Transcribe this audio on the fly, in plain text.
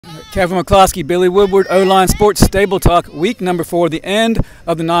Kevin McCloskey, Billy Woodward, O-Line Sports Stable Talk, week number 4, the end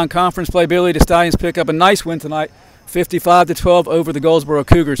of the non-conference play. Billy, the Stallions pick up a nice win tonight, 55-12 over the Goldsboro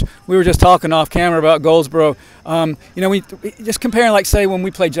Cougars. We were just talking off camera about Goldsboro. We just comparing, like, say, when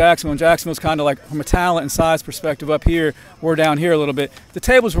we played Jacksonville. Jacksonville's kind of like, from a talent and size perspective up here, we're down here a little bit. The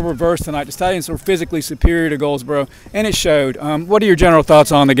tables were reversed tonight. The Stallions were physically superior to Goldsboro, and it showed. What are your general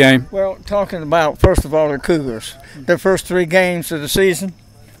thoughts on the game? Well, talking about, first of all, the Cougars. Their first 3 games of the season,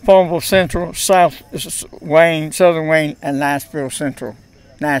 Farmville Central, South Wayne, Southern Wayne, and Nashville Central.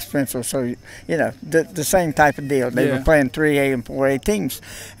 So, the same type of deal. They were playing 3A and 4A teams,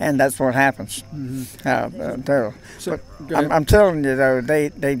 and that's what happens. I'm telling you, though,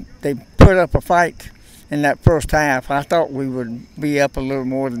 they put up a fight in that first half. I thought we would be up a little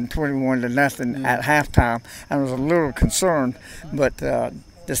more than 21-0 at halftime. I was a little concerned, but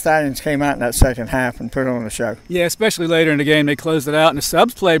the Stallions came out in that second half and put on a show. Yeah, especially later in the game. They closed it out, and the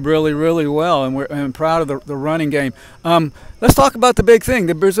subs played really, really well, and I'm proud of the running game. Let's talk about the big thing.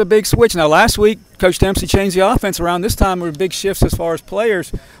 There's a big switch. Now, last week, Coach Dempsey changed the offense around. This time, there were big shifts as far as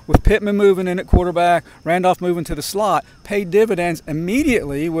players, with Pittman moving in at quarterback, Randolph moving to the slot, paid dividends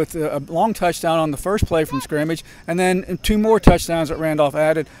immediately with a long touchdown on the first play from scrimmage, and then 2 more touchdowns that Randolph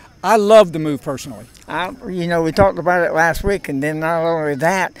added. I love the move personally. We talked about it last week, and then not only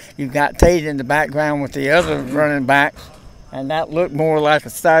that, you've got Tate in the background with the other running backs, and that looked more like the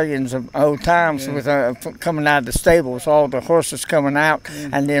Stallions of old times with coming out of the stables, all the horses coming out,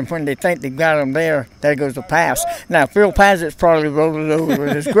 and then when they think they've got them there goes the pass. Now, Phil Pazzett's probably rolled it over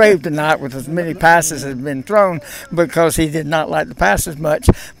in his grave tonight with as many passes as have been thrown because he did not like the passes much.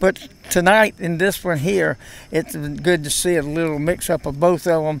 But tonight in this one here, it's good to see a little mix-up of both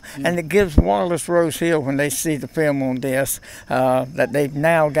of them, and it gives Wallace Rose Hill, when they see the film on this, that they've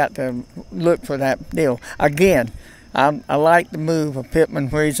now got to look for that deal. Again, I like the move of Pittman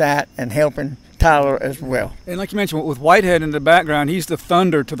where he's at and helping Tyler as well. And like you mentioned, with Whitehead in the background, he's the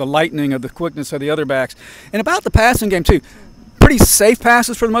thunder to the lightning of the quickness of the other backs. And about the passing game, too, pretty safe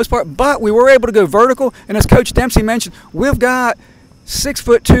passes for the most part, but we were able to go vertical. And as Coach Dempsey mentioned, we've got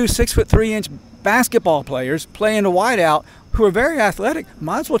 6'2", 6'3" basketball players playing the wideout who are very athletic.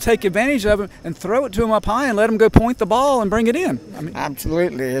 Might as well take advantage of them and throw it to them up high and let them go point the ball and bring it in.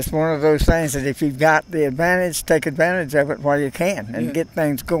 Absolutely. It's one of those things that if you've got the advantage, take advantage of it while you can and get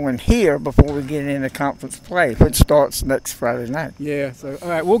things going here before we get into conference play, which starts next Friday night. Yeah. So, all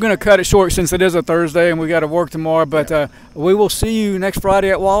right, we're going to cut it short since it is a Thursday and we got to work tomorrow. But we will see you next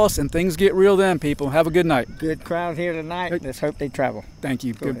Friday at Wallace, and things get real then, people. Have a good night. Good crowd here tonight. Let's hope they travel. Thank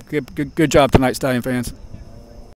you. Good job tonight, Stallion fans.